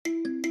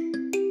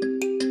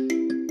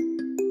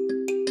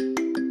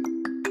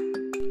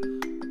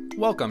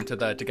Welcome to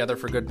the Together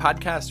for Good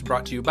podcast,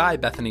 brought to you by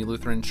Bethany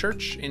Lutheran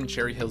Church in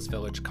Cherry Hills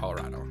Village,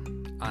 Colorado.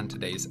 On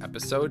today's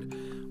episode,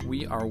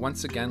 we are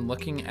once again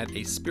looking at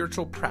a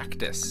spiritual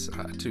practice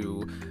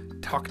to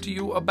talk to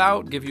you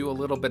about, give you a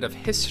little bit of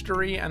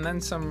history, and then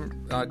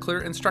some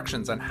clear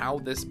instructions on how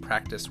this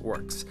practice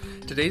works.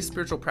 Today's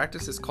spiritual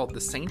practice is called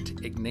the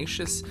St.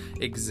 Ignatius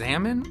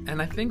Examen,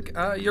 and I think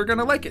you're going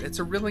to like it. It's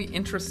a really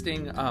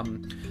interesting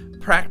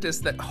practice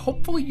that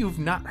hopefully you've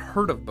not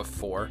heard of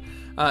before,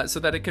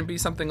 so that it can be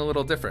something a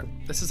little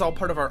different. This is all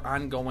part of our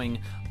ongoing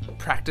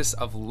practice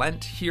of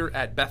Lent here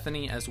at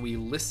Bethany as we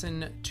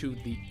listen to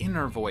the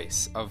inner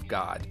voice of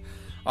God.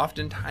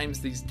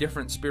 Oftentimes, these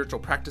different spiritual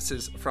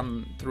practices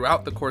from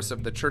throughout the course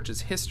of the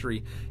church's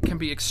history can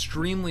be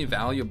extremely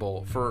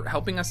valuable for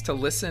helping us to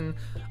listen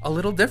a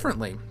little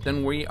differently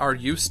than we are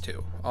used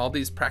to. All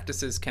these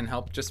practices can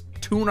help just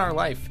tune our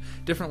life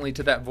differently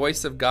to that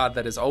voice of God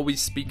that is always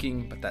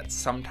speaking, but that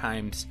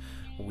sometimes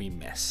we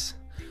miss.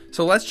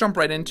 So let's jump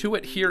right into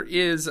it. Here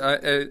is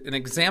an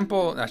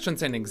example, I shouldn't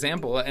say an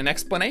example, an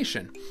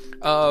explanation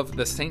of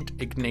the St.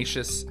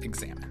 Ignatius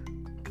Examen.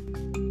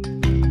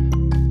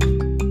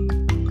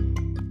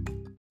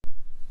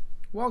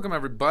 Welcome,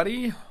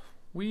 everybody.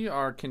 We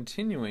are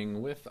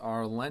continuing with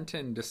our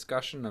Lenten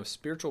discussion of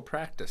spiritual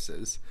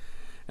practices,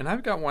 and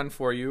I've got one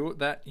for you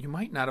that you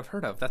might not have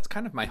heard of. That's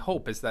kind of my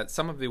hope, is that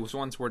some of these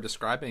ones we're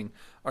describing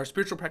are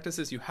spiritual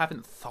practices you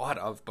haven't thought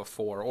of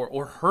before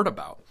or heard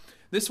about.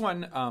 This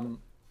one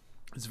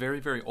is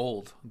very, very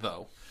old,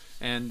 though,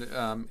 and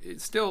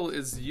it still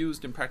is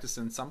used in practice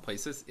in some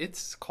places.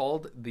 It's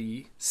called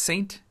the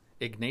St.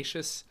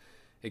 Ignatius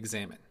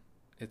Examen.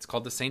 It's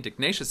called the St.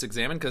 Ignatius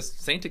Examen because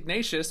St.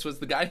 Ignatius was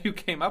the guy who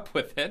came up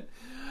with it.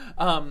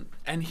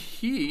 And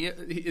he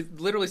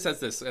literally says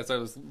this as I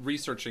was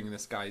researching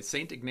this guy.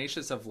 St.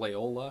 Ignatius of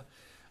Loyola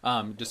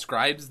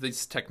describes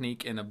this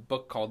technique in a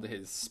book called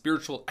his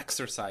Spiritual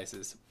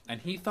Exercises.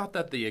 And he thought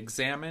that the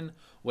examen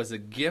was a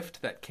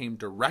gift that came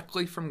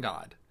directly from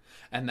God,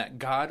 and that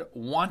God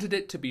wanted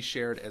it to be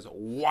shared as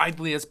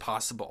widely as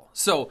possible.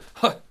 So,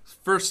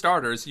 for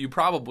starters, you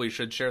probably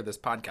should share this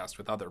podcast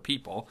with other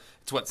people.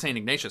 It's what St.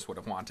 Ignatius would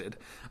have wanted.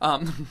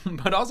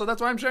 But also, that's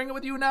why I'm sharing it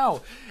with you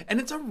now. And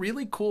it's a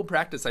really cool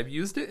practice. I've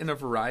used it in a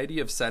variety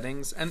of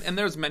settings, and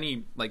there's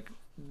many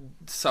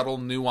subtle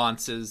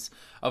nuances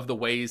of the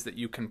ways that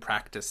you can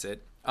practice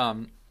it.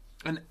 And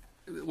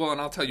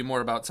I'll tell you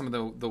more about some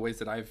of the ways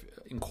that I've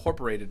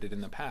incorporated it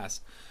in the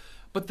past.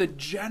 But the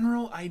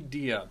general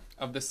idea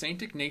of the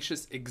St.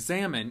 Ignatius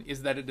Examen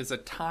is that it is a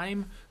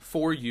time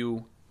for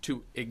you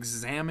to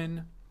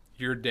examine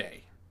your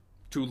day,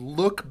 to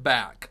look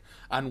back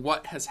on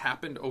what has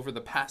happened over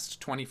the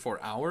past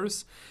 24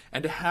 hours,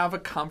 and to have a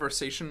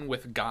conversation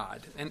with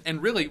God.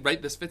 And really,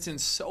 right, this fits in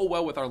so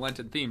well with our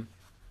Lenten theme,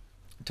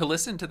 to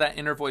listen to that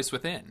inner voice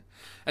within.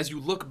 As you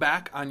look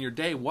back on your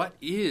day, what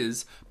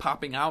is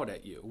popping out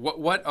at you?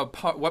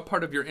 What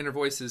part of your inner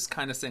voice is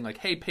kind of saying like,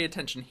 hey, pay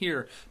attention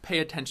here, pay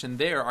attention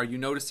there? Are you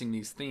noticing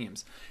these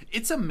themes?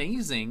 It's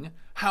amazing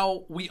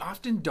how we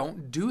often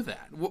don't do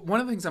that. One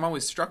of the things I'm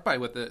always struck by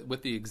with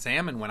the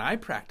examen when I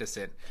practice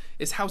it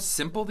is how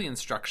simple the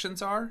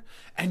instructions are,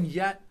 and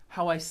yet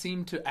how I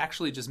seem to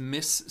actually just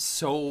miss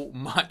so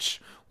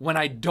much when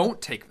I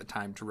don't take the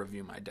time to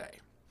review my day.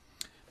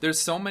 There's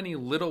so many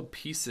little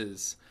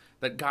pieces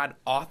that God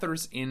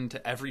authors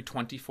into every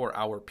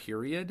 24-hour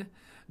period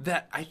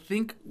that I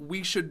think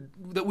we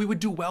would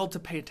do well to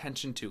pay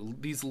attention to.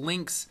 These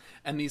links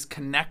and these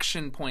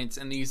connection points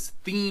and these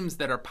themes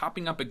that are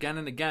popping up again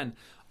and again.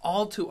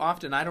 All too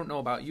often, I don't know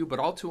about you, but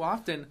all too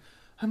often,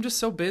 I'm just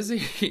so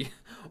busy.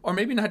 Or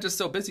maybe not just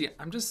so busy,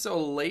 I'm just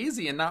so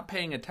lazy and not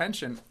paying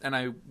attention. And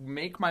I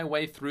make my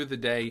way through the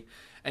day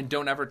and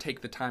don't ever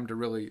take the time to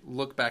really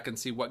look back and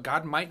see what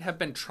God might have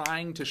been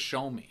trying to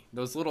show me.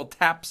 Those little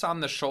taps on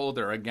the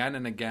shoulder again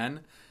and again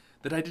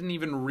that I didn't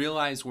even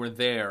realize were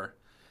there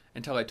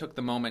until I took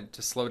the moment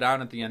to slow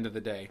down at the end of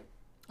the day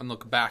and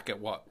look back at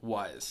what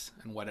was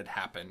and what had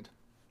happened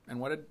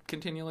and what had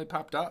continually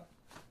popped up.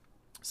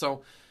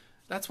 So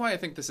that's why I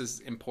think this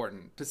is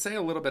important, to say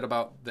a little bit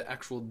about the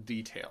actual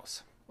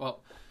details.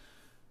 Well,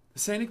 the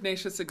St.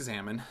 Ignatius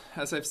Examen,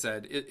 as I've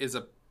said, is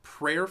a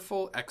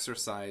prayerful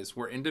exercise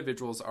where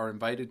individuals are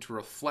invited to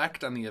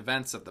reflect on the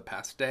events of the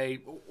past day,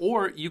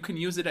 or you can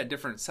use it at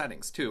different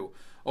settings too,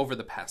 over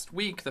the past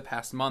week, the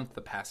past month,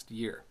 the past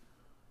year.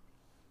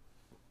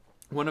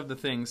 One of the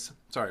things,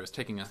 sorry, I was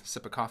taking a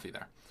sip of coffee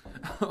there.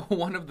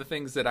 One of the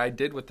things that I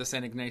did with the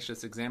St.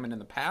 Ignatius Examen in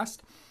the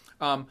past,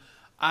 on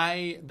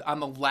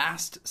the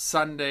last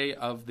Sunday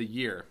of the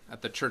year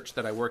at the church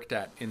that I worked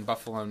at in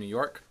Buffalo, New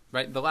York,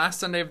 right? The last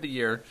Sunday of the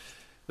year,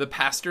 the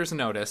pastors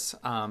notice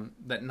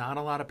that not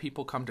a lot of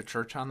people come to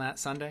church on that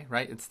Sunday,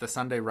 right? It's the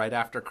Sunday right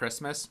after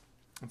Christmas,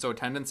 and so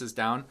attendance is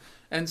down.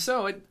 And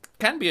so it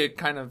can be a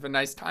kind of a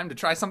nice time to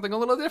try something a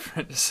little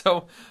different.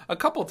 So a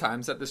couple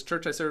times at this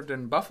church I served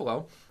in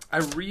Buffalo, I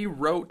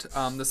rewrote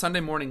the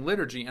Sunday morning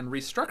liturgy and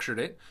restructured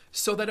it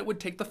so that it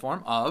would take the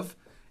form of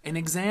an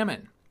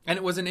examen. And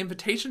it was an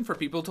invitation for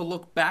people to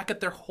look back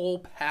at their whole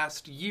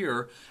past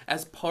year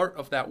as part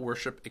of that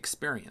worship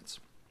experience.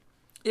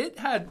 It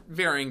had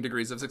varying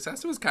degrees of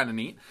success. It was kind of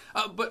neat.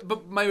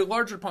 But my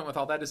larger point with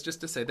all that is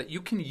just to say that you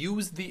can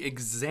use the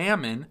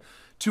examine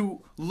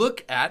to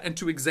look at and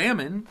to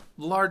examine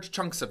large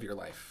chunks of your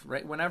life,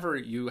 right? Whenever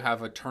you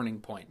have a turning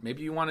point.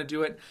 Maybe you want to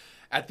do it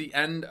at the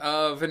end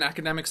of an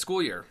academic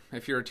school year,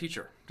 if you're a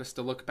teacher, just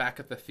to look back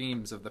at the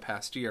themes of the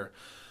past year.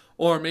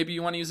 Or maybe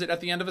you want to use it at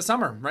the end of a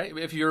summer, right?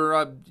 If you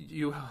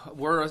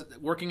were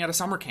working at a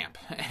summer camp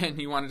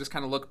and you want to just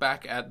kind of look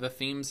back at the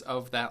themes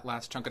of that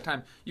last chunk of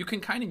time, you can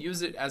kind of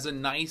use it as a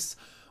nice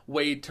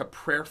way to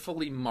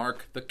prayerfully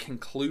mark the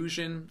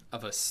conclusion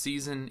of a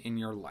season in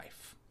your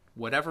life,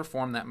 whatever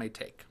form that may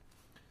take.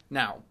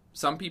 Now,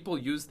 some people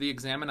use the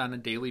examine on a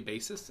daily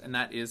basis, and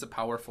that is a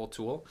powerful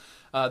tool.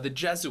 The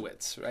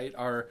Jesuits, right,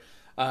 are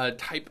a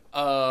type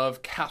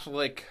of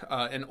Catholic,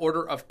 an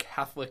order of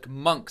Catholic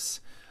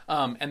monks.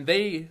 And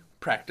they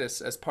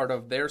practice, as part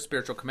of their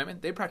spiritual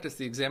commitment, they practice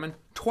the examine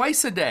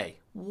twice a day.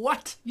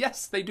 What?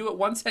 Yes, they do it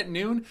once at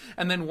noon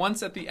and then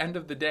once at the end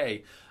of the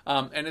day.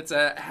 And it's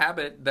a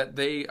habit that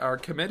they are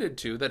committed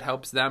to that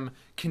helps them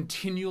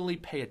continually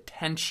pay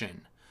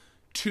attention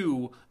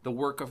to the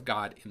work of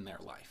God in their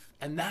life.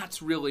 And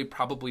that's really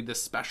probably the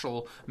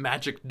special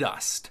magic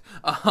dust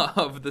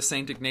of the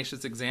St.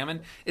 Ignatius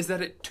Examen, is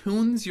that it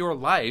tunes your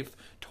life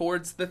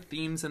towards the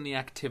themes and the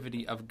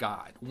activity of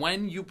God.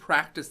 When you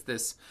practice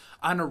this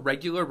on a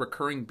regular,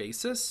 recurring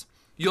basis,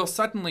 you'll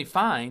suddenly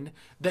find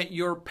that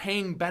you're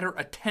paying better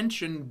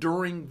attention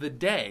during the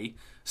day,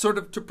 sort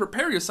of to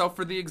prepare yourself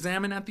for the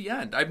examen at the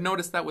end. I've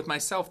noticed that with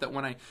myself, that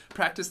when I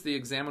practice the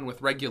examen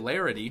with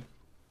regularity,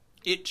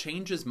 it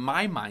changes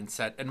my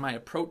mindset and my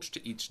approach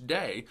to each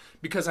day,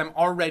 because I'm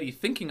already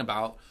thinking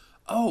about,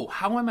 oh,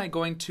 how am I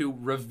going to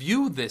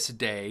review this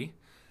day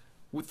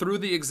through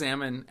the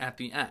examen at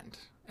the end?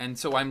 And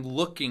so I'm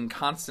looking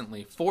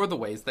constantly for the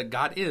ways that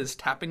God is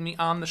tapping me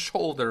on the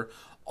shoulder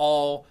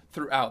all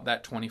throughout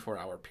that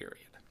 24-hour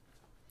period.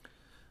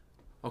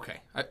 Okay,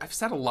 I've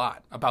said a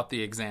lot about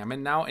the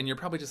examen now, and you're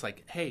probably just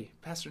like, hey,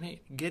 Pastor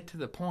Nate, get to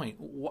the point.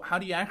 How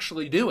do you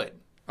actually do it?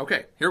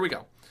 Okay, here we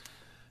go.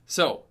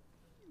 So,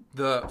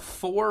 the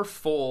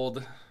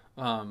fourfold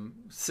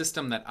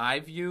system that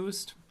I've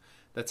used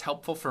that's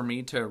helpful for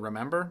me to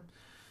remember,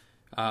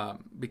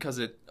 because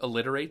it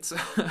alliterates: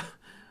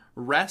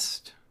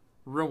 rest,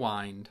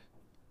 rewind,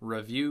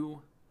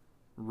 review,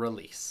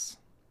 release.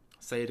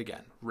 Say it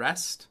again: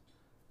 rest,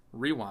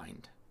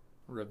 rewind,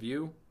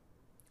 review,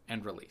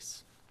 and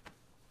release.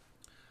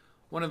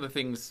 One of the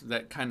things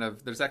that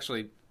there's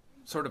actually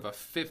sort of a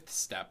fifth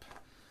step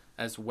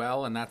as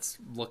well, and that's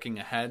looking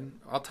ahead.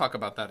 I'll talk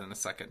about that in a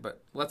second,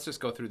 but let's just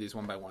go through these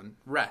one by one.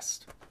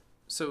 Rest.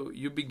 So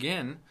you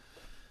begin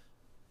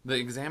the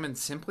examine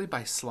simply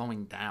by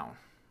slowing down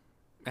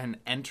and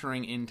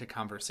entering into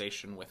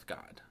conversation with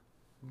God.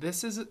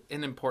 This is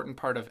an important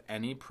part of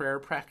any prayer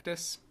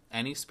practice,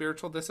 any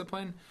spiritual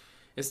discipline,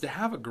 is to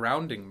have a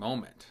grounding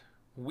moment.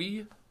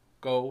 We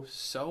go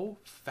so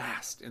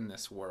fast in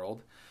this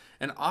world,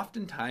 and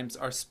oftentimes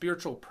our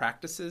spiritual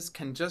practices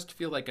can just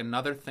feel like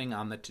another thing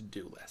on the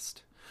to-do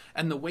list.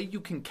 And the way you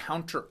can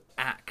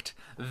counteract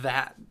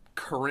that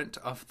current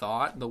of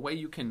thought, the way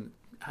you can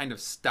kind of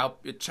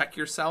check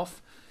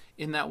yourself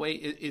in that way,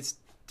 is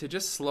to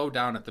just slow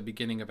down at the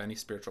beginning of any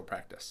spiritual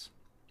practice.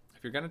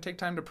 If you're going to take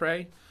time to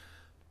pray,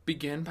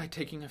 begin by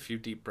taking a few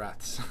deep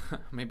breaths,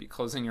 maybe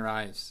closing your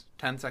eyes,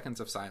 10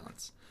 seconds of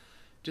silence.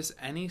 Just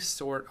any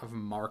sort of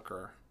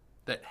marker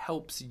that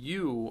helps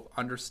you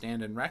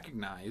understand and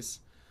recognize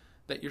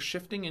that you're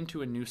shifting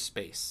into a new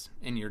space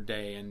in your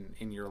day and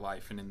in your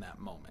life and in that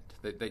moment.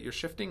 That you're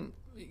shifting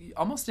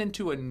almost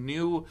into a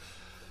new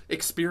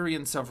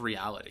experience of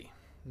reality.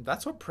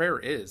 That's what prayer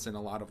is in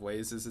a lot of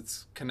ways, is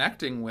it's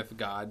connecting with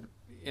God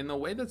in a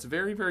way that's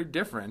very, very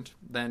different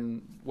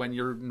than when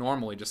you're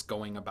normally just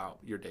going about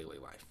your daily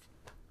life.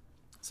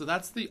 So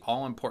that's the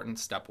all-important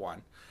step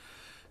one,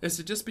 is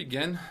to just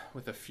begin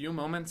with a few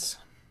moments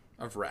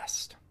of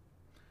rest.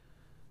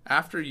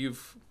 After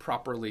you've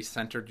properly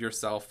centered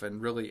yourself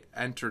and really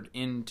entered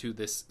into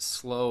this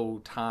slow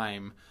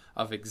time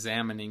of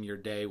examining your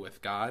day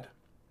with God,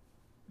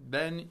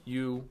 then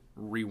you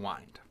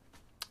rewind.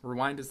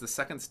 Rewind is the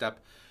second step,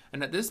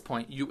 and at this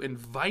point, you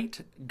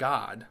invite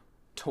God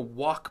to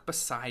walk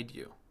beside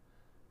you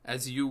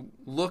as you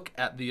look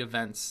at the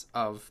events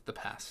of the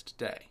past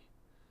day.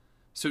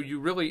 So you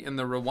really, in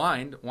the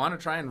rewind, want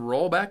to try and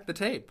roll back the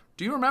tape.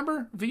 Do you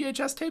remember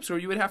VHS tapes where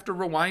you would have to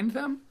rewind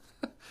them?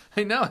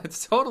 I know,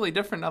 it's totally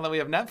different now that we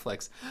have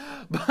Netflix.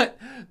 But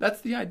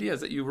that's the idea, is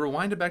that you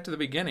rewind it back to the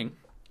beginning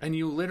and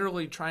you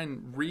literally try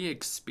and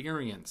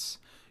re-experience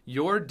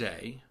your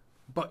day,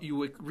 but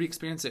you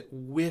re-experience it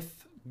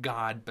with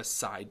God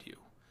beside you.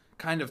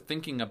 Kind of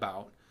thinking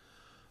about,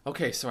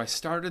 okay, so I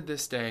started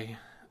this day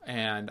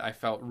and I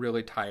felt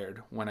really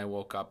tired when I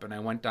woke up, and I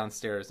went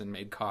downstairs and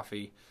made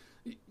coffee.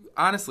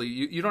 Honestly,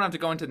 you don't have to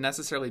go into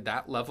necessarily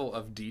that level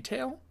of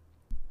detail,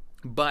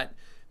 but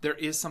there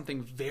is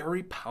something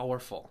very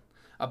powerful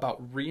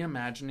about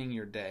reimagining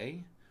your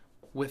day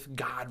with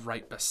God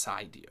right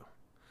beside you.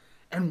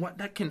 And what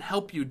that can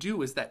help you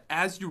do is that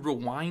as you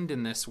rewind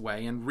in this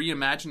way and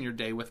reimagine your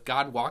day with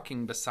God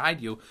walking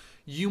beside you,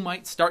 you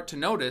might start to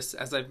notice,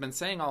 as I've been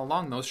saying all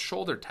along, those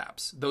shoulder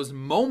taps, those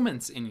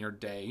moments in your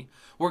day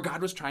where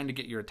God was trying to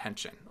get your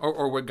attention,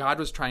 or where God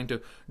was trying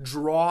to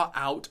draw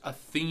out a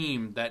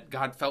theme that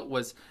God felt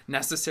was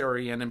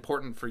necessary and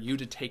important for you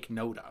to take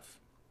note of.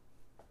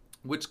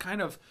 Which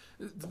kind of,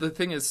 the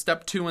thing is,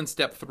 step 2 and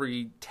step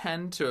 3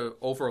 tend to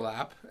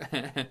overlap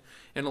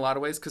in a lot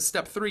of ways, because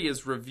step 3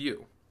 is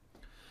review.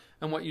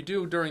 And what you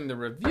do during the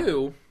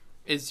review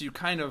is you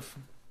kind of,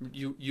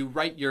 you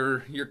write your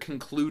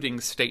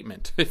concluding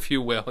statement, if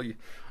you will,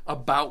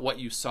 about what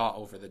you saw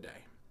over the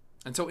day.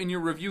 And so in your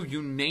review,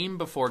 you name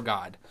before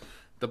God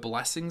the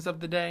blessings of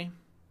the day,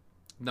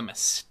 the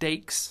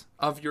mistakes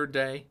of your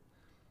day,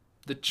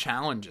 the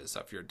challenges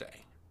of your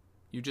day.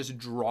 You just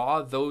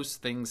draw those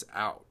things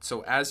out.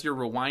 So as you're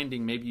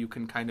rewinding, maybe you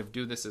can kind of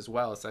do this as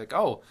well. It's like,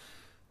 oh,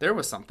 there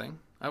was something.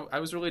 I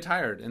was really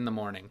tired in the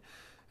morning.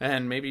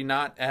 And maybe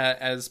not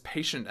as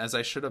patient as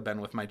I should have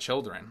been with my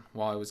children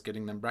while I was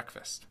getting them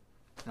breakfast.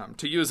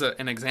 To use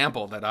an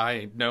example that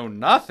I know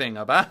nothing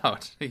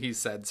about, he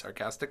said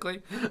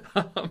sarcastically.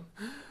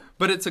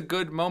 But it's a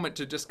good moment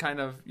to just kind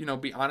of,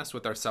 be honest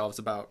with ourselves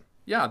about,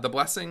 the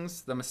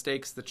blessings, the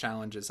mistakes, the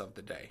challenges of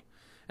the day.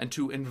 And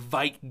to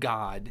invite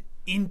God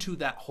into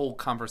that whole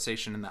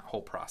conversation and that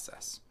whole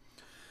process.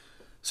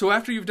 So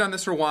after you've done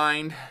this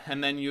rewind,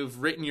 and then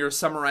you've written your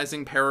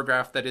summarizing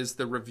paragraph that is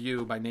the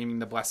review by naming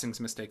the blessings,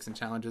 mistakes, and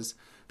challenges,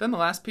 then the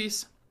last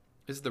piece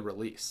is the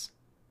release.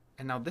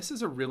 And now this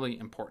is a really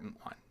important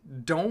one.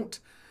 Don't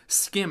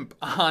skimp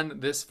on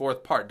this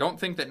fourth part. Don't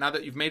think that now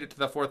that you've made it to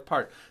the fourth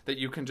part that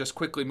you can just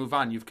quickly move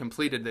on. You've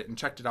completed it and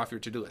checked it off your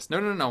to-do list.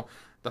 No.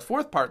 The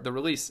fourth part, the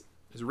release,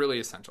 is really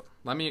essential.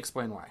 Let me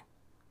explain why.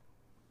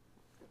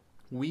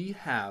 We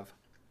have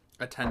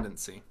a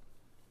tendency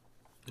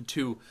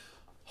to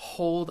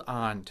hold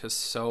on to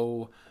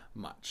so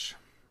much.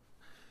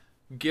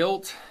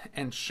 Guilt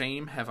and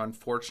shame have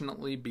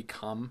unfortunately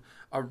become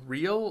a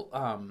real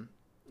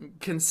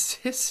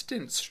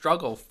consistent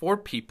struggle for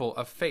people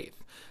of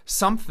faith.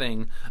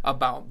 Something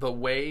about the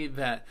way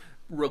that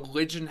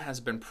religion has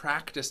been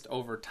practiced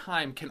over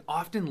time can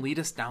often lead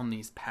us down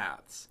these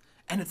paths.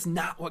 And it's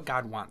not what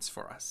God wants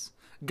for us.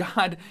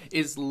 God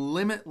is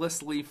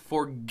limitlessly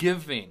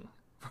forgiving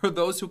for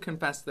those who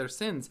confess their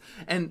sins.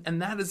 And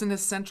that is an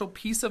essential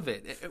piece of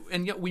it.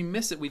 And yet we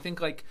miss it. We think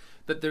like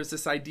that there's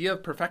this idea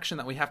of perfection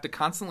that we have to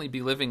constantly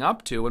be living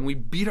up to, and we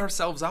beat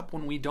ourselves up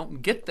when we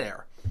don't get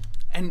there.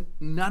 And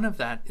none of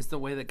that is the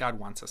way that God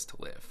wants us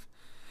to live.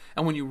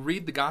 And when you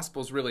read the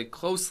Gospels really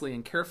closely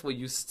and carefully,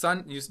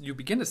 you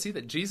begin to see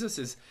that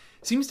Jesus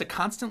seems to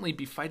constantly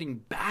be fighting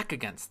back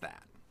against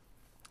that.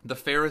 The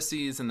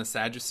Pharisees and the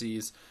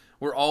Sadducees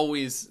were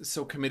always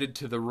so committed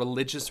to the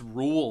religious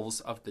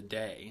rules of the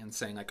day and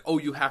saying like, oh,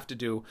 you have to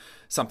do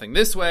something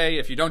this way.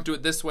 If you don't do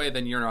it this way,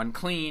 then you're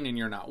unclean and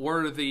you're not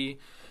worthy.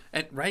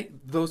 And right,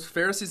 those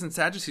Pharisees and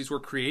Sadducees were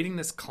creating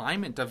this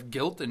climate of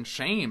guilt and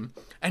shame.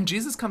 And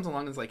Jesus comes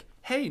along and is like,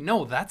 hey,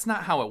 no, that's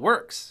not how it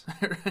works.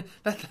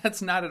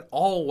 That's not at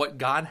all what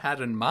God had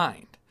in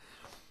mind.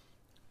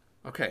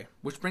 Okay,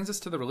 which brings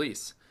us to the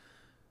release.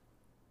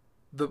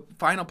 The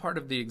final part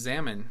of the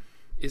examine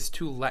is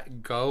to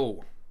let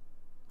go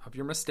of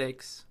your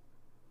mistakes,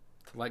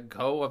 to let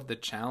go of the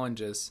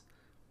challenges,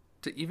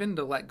 to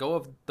let go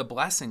of the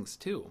blessings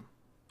too.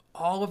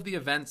 All of the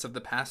events of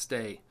the past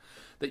day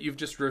that you've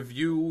just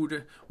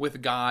reviewed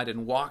with God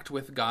and walked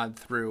with God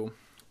through,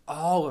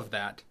 all of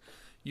that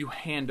you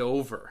hand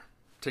over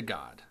to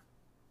God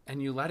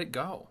and you let it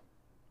go.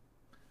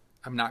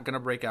 I'm not going to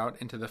break out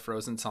into the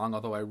Frozen song,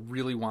 although I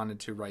really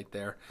wanted to right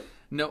there.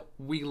 No,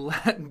 we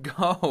let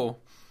go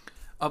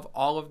of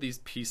all of these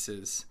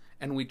pieces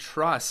and we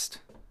trust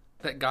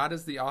that God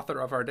is the author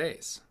of our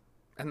days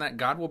and that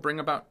God will bring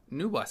about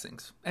new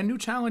blessings and new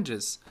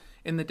challenges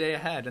in the day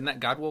ahead and that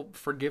God will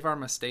forgive our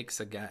mistakes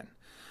again.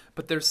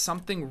 But there's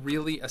something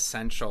really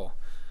essential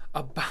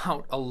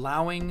about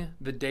allowing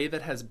the day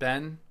that has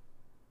been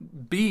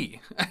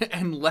be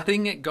and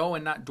letting it go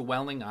and not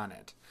dwelling on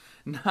it,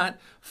 not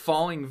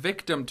falling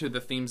victim to the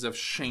themes of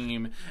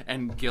shame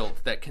and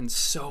guilt that can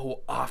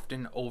so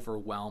often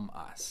overwhelm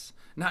us,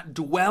 not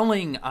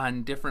dwelling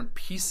on different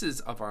pieces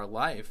of our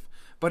life,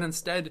 but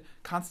instead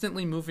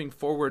constantly moving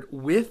forward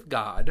with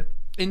God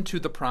into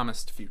the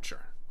promised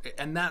future.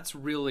 And that's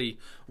really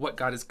what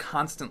God is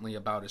constantly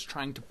about, is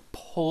trying to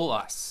pull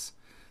us.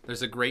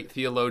 There's a great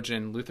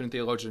theologian, Lutheran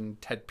theologian,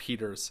 Ted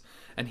Peters,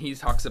 and he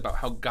talks about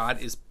how God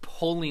is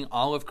pulling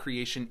all of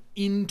creation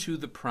into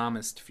the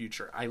promised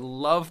future. I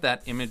love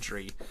that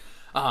imagery,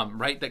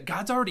 right? That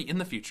God's already in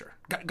the future.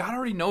 God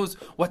already knows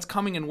what's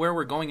coming and where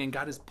we're going, and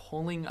God is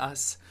pulling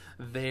us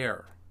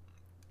there.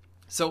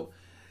 So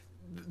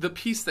the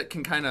piece that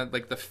can kind of,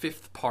 like the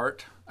fifth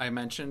part I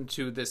mentioned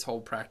to this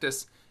whole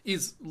practice,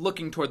 is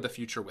looking toward the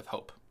future with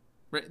hope.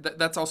 Right?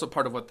 That's also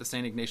part of what the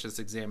St. Ignatius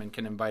Examen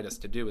can invite us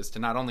to do, is to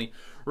not only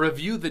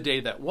review the day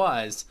that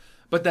was,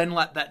 but then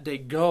let that day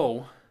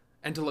go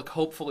and to look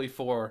hopefully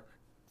forward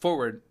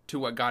to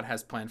what God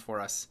has planned for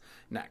us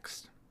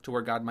next, to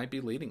where God might be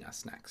leading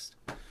us next.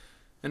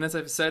 And as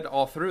I've said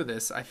all through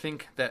this, I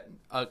think that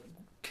a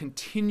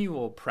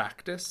continual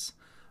practice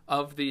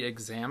of the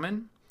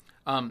Examen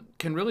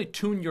can really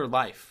tune your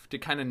life to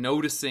kind of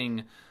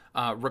noticing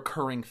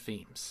recurring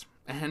themes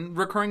and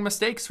recurring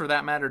mistakes for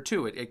that matter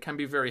too. It can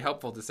be very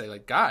helpful to say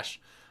like, gosh,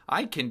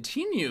 I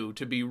continue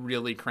to be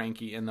really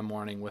cranky in the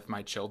morning with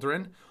my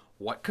children.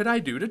 What could I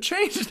do to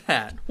change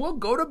that? Well,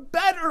 go to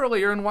bed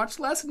earlier and watch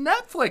less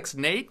Netflix,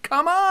 Nate.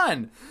 Come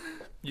on.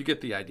 You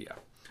get the idea.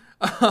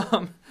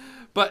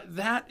 But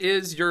that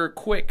is your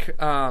quick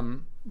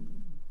run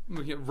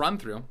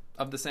through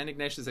of the St.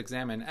 Ignatius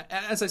Examen.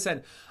 As I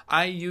said,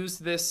 I use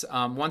this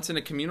once in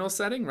a communal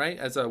setting, right,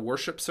 as a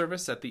worship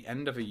service at the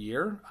end of a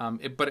year,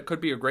 but it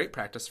could be a great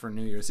practice for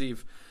New Year's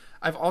Eve.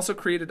 I've also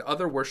created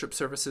other worship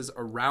services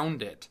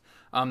around it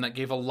that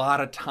gave a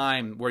lot of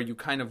time where you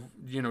kind of,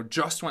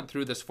 just went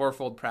through this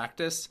fourfold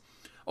practice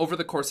over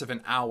the course of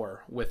an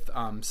hour with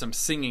some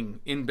singing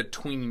in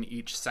between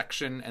each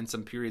section and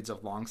some periods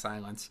of long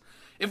silence.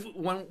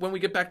 When we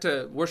get back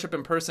to worship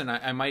in person,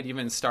 I might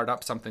even start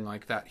up something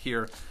like that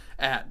here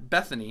at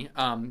Bethany,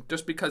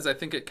 just because I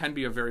think it can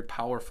be a very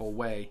powerful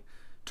way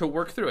to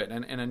work through it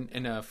and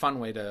in a fun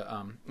way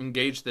to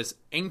engage this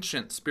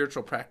ancient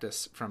spiritual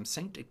practice from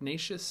St.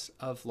 Ignatius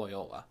of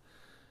Loyola.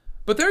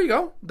 But there you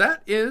go.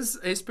 That is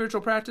a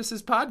Spiritual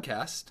Practices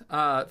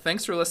podcast.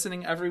 Thanks for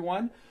listening,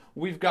 everyone.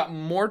 We've got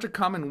more to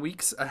come in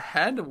weeks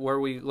ahead where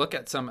we look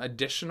at some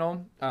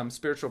additional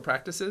spiritual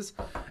practices.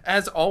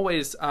 As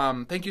always,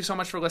 thank you so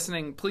much for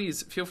listening.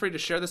 Please feel free to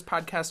share this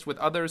podcast with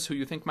others who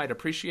you think might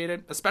appreciate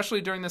it,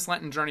 especially during this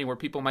Lenten journey where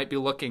people might be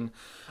looking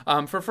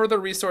for further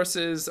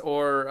resources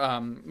or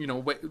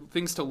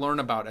things to learn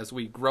about as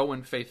we grow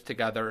in faith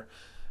together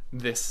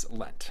this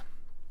Lent.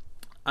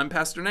 I'm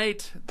Pastor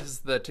Nate. This is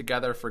the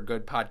Together for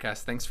Good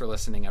podcast. Thanks for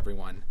listening,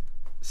 everyone.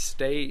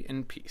 Stay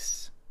in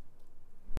peace.